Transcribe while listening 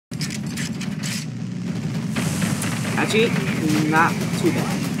Actually, not too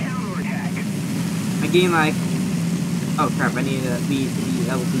bad. I gained like... Oh crap, I need to be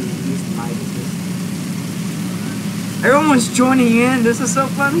able to use the mic. Everyone's joining in, this is so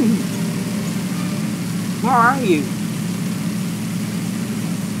funny! Where are you?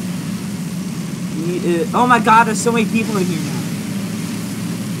 Oh my god, there's so many people in here now.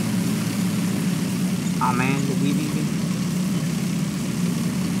 Oh man, they're leaving me.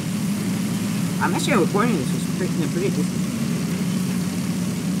 I'm actually recording this, it's pretty distant.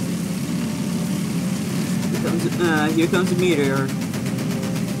 Here comes a meteor.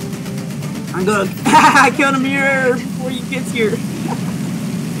 I'm gonna I killed a meteor before he gets here.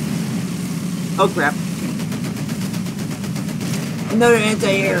 Oh crap. Another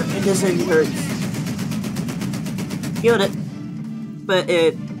anti-air, and this thing hurts. Killed it. But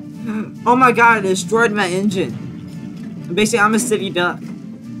it... Oh my god, it destroyed my engine. Basically, I'm a city duck.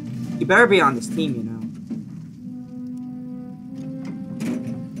 You better be on this team, you know.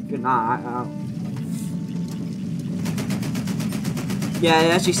 If you're not, yeah,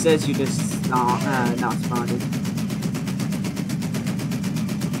 it actually says you just not spawned.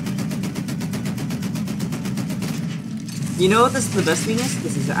 You know what the best thing is?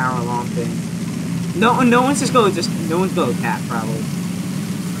 This is an hour-long thing. No one's going to cat probably.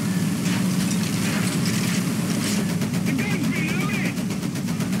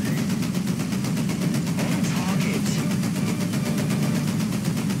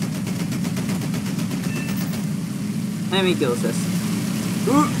 Enemy kills this.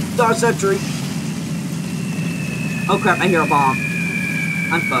 Ooh, dodge sentry. Oh crap, I hear a bomb.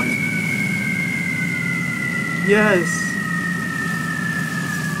 I'm fucked. Yes.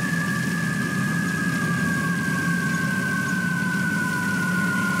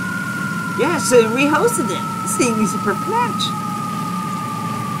 Yes, we hosted it. This thing is a perfect match.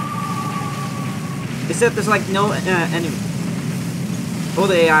 Except there's like no enemy. All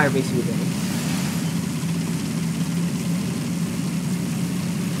the AI are basically dead.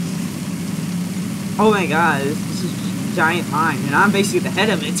 Oh my god, this is a giant mine, and I'm basically the head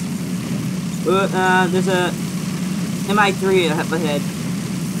of it. There's a MI3 up ahead.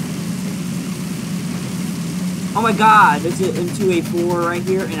 Oh my god, there's an M2A4 right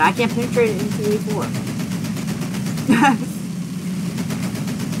here, and I can't penetrate an M2A4.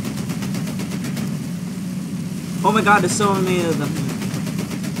 Oh my god, there's so many of them.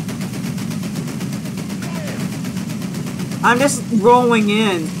 I'm just rolling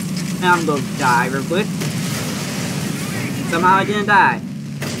in. And I'm gonna die real quick. Somehow I didn't die.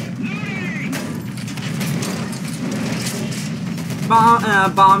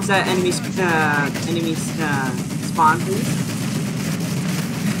 Bombs at enemies spawn, please.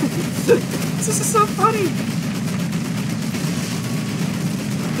 This is so funny.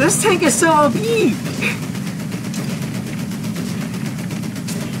 This tank is so OP.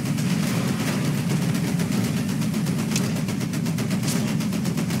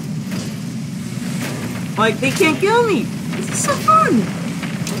 Like, they can't kill me! This is so fun!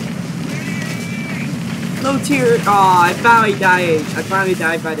 Low tier. Aw, I finally died. I finally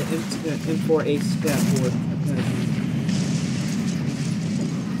died by the M4A4.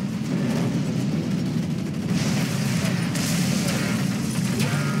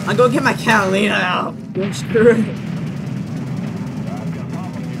 I'm gonna get my Catalina out! Don't screw it.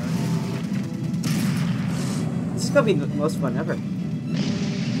 This is gonna be the most fun ever.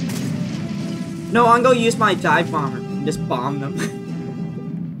 No, I'm gonna use my dive bomber and just bomb them.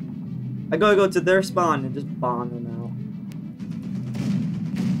 I gotta go to their spawn and just bomb them out.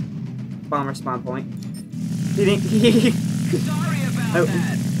 Bomber spawn point. Sorry about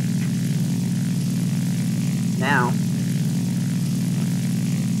that. Now.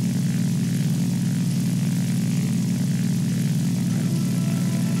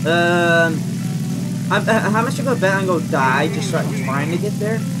 How much you gonna bet I'm gonna die just trying to get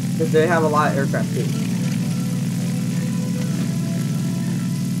there? Because they have a lot of aircraft too.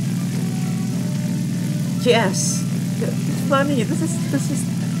 Yes! It's funny, this is...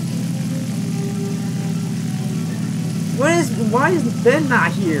 Why is Ben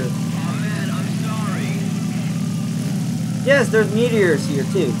not here? Oh man, I'm sorry. Yes, there's meteors here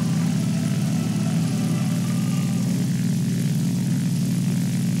too.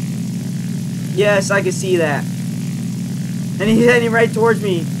 Yes, I can see that. And he's heading right towards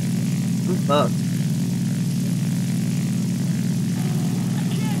me. I'm fucked.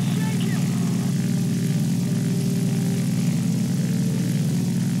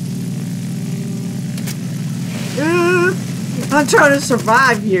 I'm trying to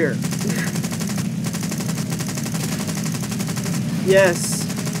survive here. Yes.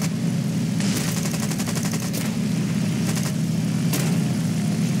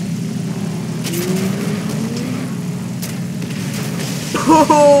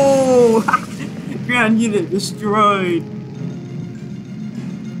 Oh! Ground unit destroyed.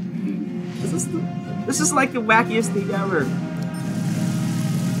 This is like the wackiest thing ever.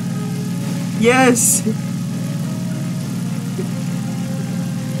 Yes.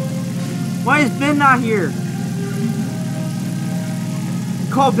 Why is Ben not here?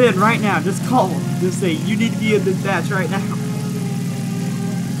 Call Ben right now. Just call him. Just say you need to be in this batch right now.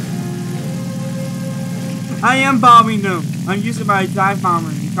 I am bombing them. I'm using my dive bomber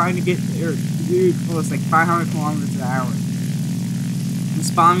and trying to get there. Dude, close like 500 kilometers an hour. And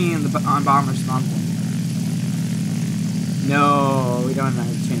spamming in the bomber spawn point. No, we don't have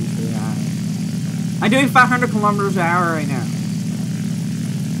to change for that. I'm doing 500 kilometers an hour right now.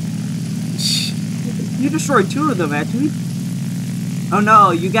 You destroyed 2 of them, actually. Oh no,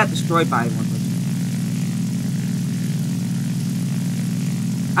 you got destroyed by one person.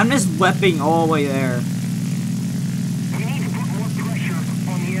 I'm just weaping all the way there. We need to put more pressure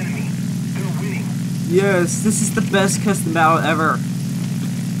on the enemy. They're winning. Yes, this is the best custom battle ever.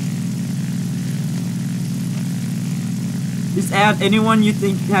 Just add anyone you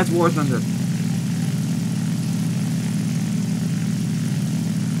think has War Thunder.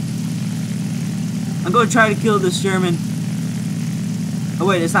 I'm gonna try to kill this Sherman. Oh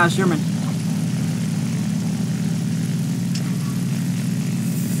wait, it's not a Sherman.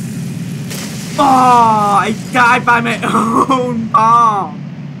 Oh, I died by my own bomb.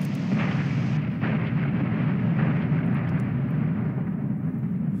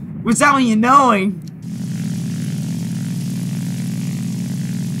 Without you knowing.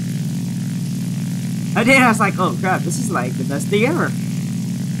 I was like, oh crap, this is like the best thing ever.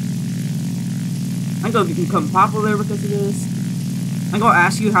 I'm gonna become popular because of this. I'm gonna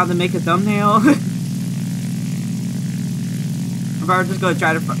ask you how to make a thumbnail. I'm probably just gonna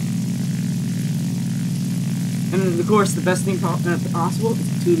try to. And of course, the best thing possible is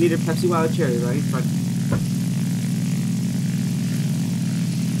a 2-liter Pepsi Wild Cherry right in front of me.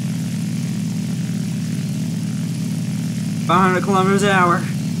 $500 kilometers an hour.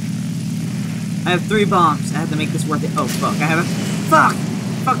 I have 3 bombs. I have to make this worth it. Oh fuck! I haven't. Fuck!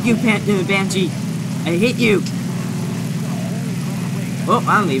 Fuck you, Banshee! I hate you! Oh,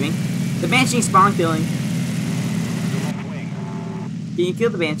 I'm leaving. The Banshee spawn killing. Can you kill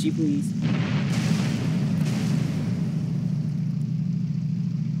the Banshee, please?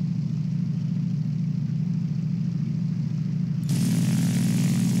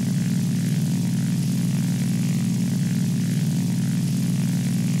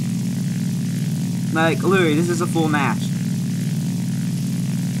 Like, literally, this is a full match.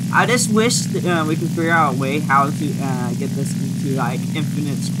 I just wish that, we could figure out a way how to get this into like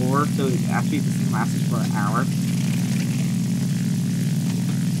infinite score, so it actually this thing lasts for an hour.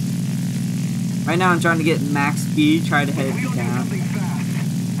 Right now I'm trying to get max speed, try to head it down.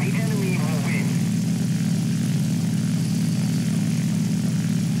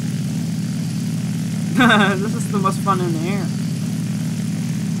 This is the most fun in the air.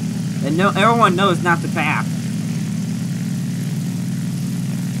 And no, everyone knows not to tap.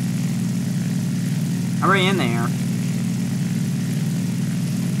 I'm already in there.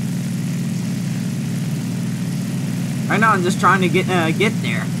 Right now I'm just trying to get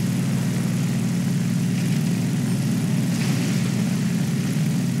there.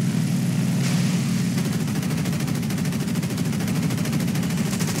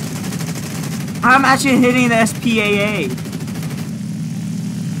 I'm actually hitting the SPAA.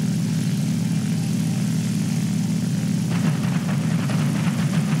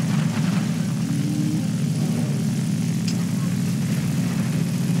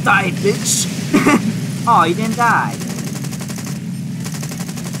 Die, bitch! Oh, you didn't die.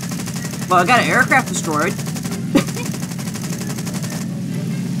 Well, I got an aircraft destroyed.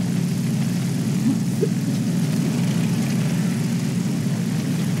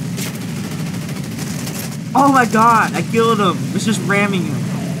 Oh my god, I killed him. It's just ramming him.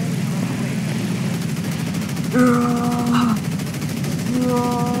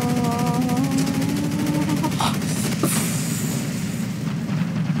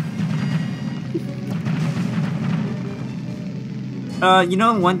 You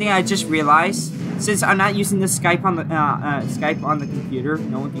know, one thing I just realized, since I'm not using the Skype on the computer,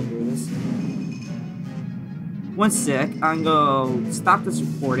 no one can hear this. One sec, I'm gonna stop this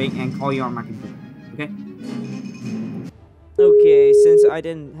recording and call you on my computer. Okay? Okay, since I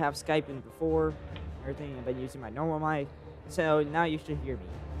didn't have Skype in before, everything, I've been using my normal mic, so now you should hear me.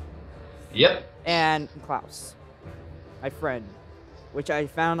 Yep. And Klaus, my friend, which I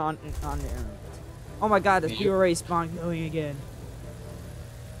found on the internet. Oh my god, the PRA spawn going again.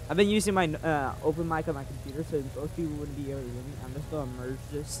 I've been using my open mic on my computer, so most people wouldn't be able to hear me. I'm just gonna merge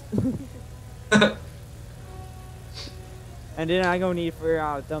this. And then I'm gonna need to figure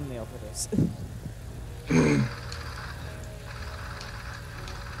out a thumbnail for this.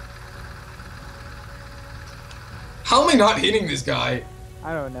 How am I not hitting this guy?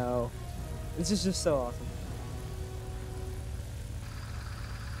 I don't know. This is just so awesome.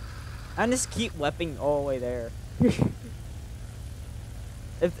 I just keep weaping all the way there.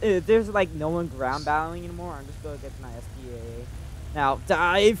 if there's like no one ground battling anymore, I'm just gonna get my SPA. Now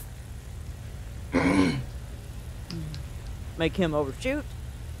dive. Make him overshoot.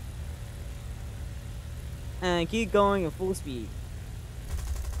 And keep going at full speed.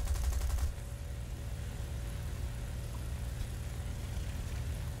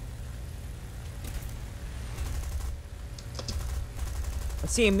 I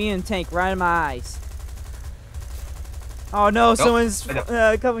see a mutant tank right in my eyes. Oh no, someone's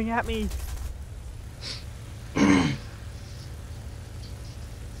coming at me.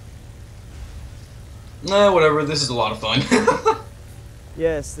 Nah, whatever, this is a lot of fun.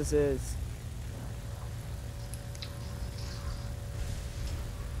 Yes, this is.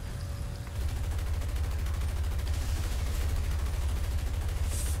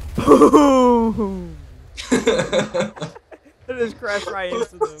 Boom! I just crashed right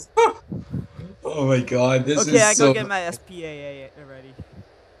into them. Oh my god, this is so... Okay, I go get my SPA ready.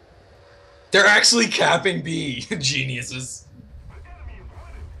 They're actually capping B. Geniuses.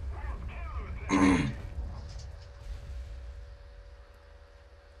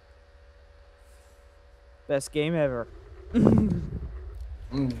 Best game ever.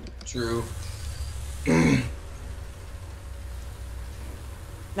 True.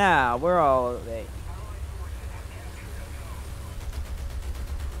 Now, we're all they.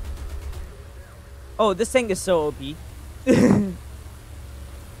 Oh, this thing is so OP.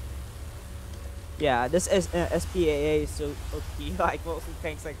 Yeah, this SPAA is so OP. Like, most of the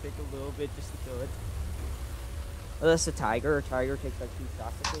tanks like take a little bit just to kill it. Oh, that's a tiger. A tiger takes like 2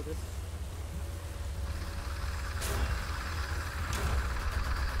 shots to kill this.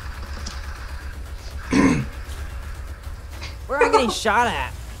 Where am I getting shot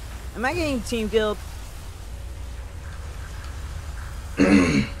at? Am I getting team killed?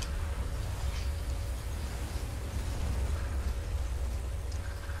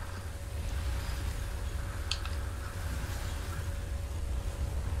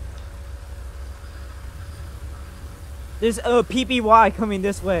 There's a PPY coming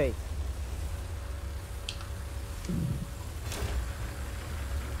this way.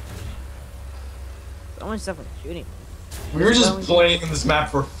 So much stuff I'm shooting. We were just playing this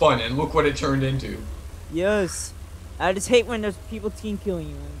map for fun, and look what it turned into. Yes. I just hate when there's people team killing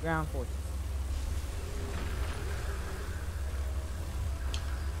you in ground forces.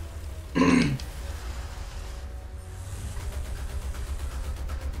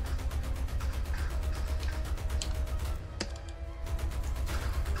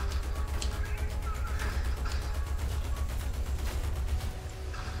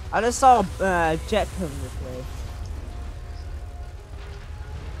 I just saw a jet coming this way.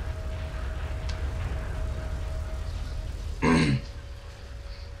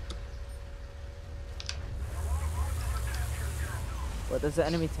 What, there's an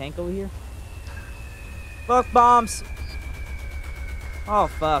enemy tank over here? Fuck bombs! Oh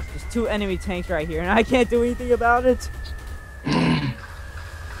fuck, there's 2 enemy tanks right here and I can't do anything about it.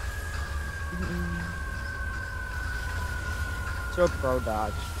 So pro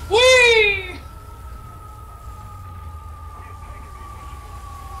dodge. Whee! Oh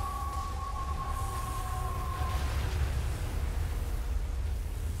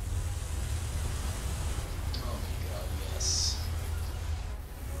my god, yes.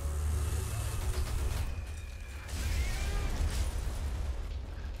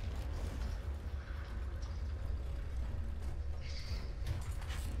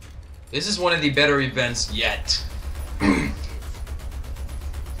 This is one of the better events yet.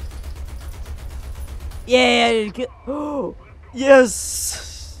 Yeah, oh,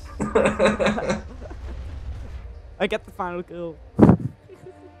 yes! I got the final kill.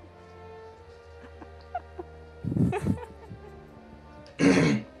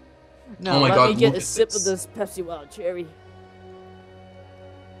 No, oh my let god, me get look a at sip this. of this Pepsi Wild Cherry.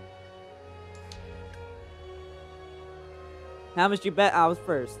 How much you bet I was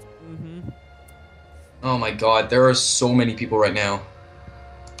first? Oh my god, there are so many people right now.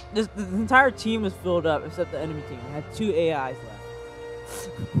 The entire team was filled up except the enemy team. I had 2 AIs left.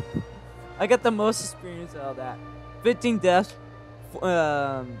 I got the most experience out of that. 15 deaths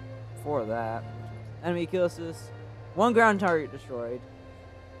for that. Enemy kill assist. 1 ground target destroyed.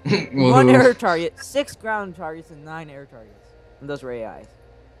 1 Woohoo. air target, 6 ground targets, and 9 air targets. And those were AIs.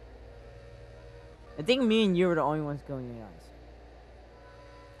 I think me and you were the only ones going AIs.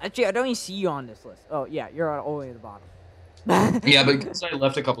 Actually, I don't even see you on this list. Oh, yeah, you're all the way at the bottom. Yeah, but because I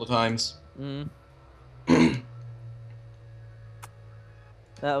left a couple of times. Mm.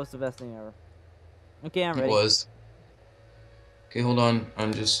 That was the best thing ever. Okay, I'm It ready. was. Okay, hold on.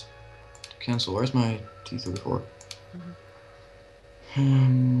 I'm just cancel. Where's my T-34?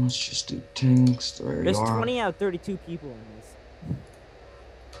 Let's just do tanks. There There's you are. 20 out of 32 people in this.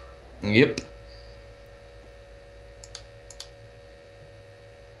 Yep.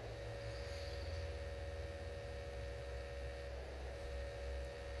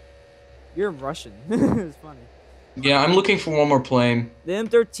 You're Russian. It's funny. Yeah, I'm looking for one more plane. The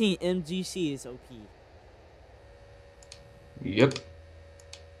M13 MGC is OP. Yep.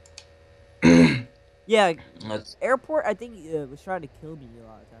 Yeah, Let's. airport, I think was trying to kill me a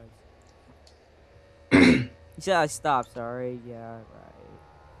lot of times. He said I stopped, sorry. Yeah, right.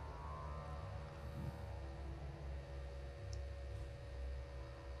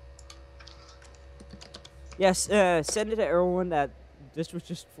 Yes, send it to everyone that this was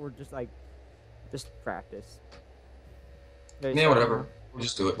just for just practice. Ready to Yeah, start whatever. now? We'll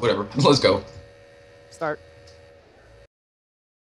just do it. Whatever. Let's go. Start.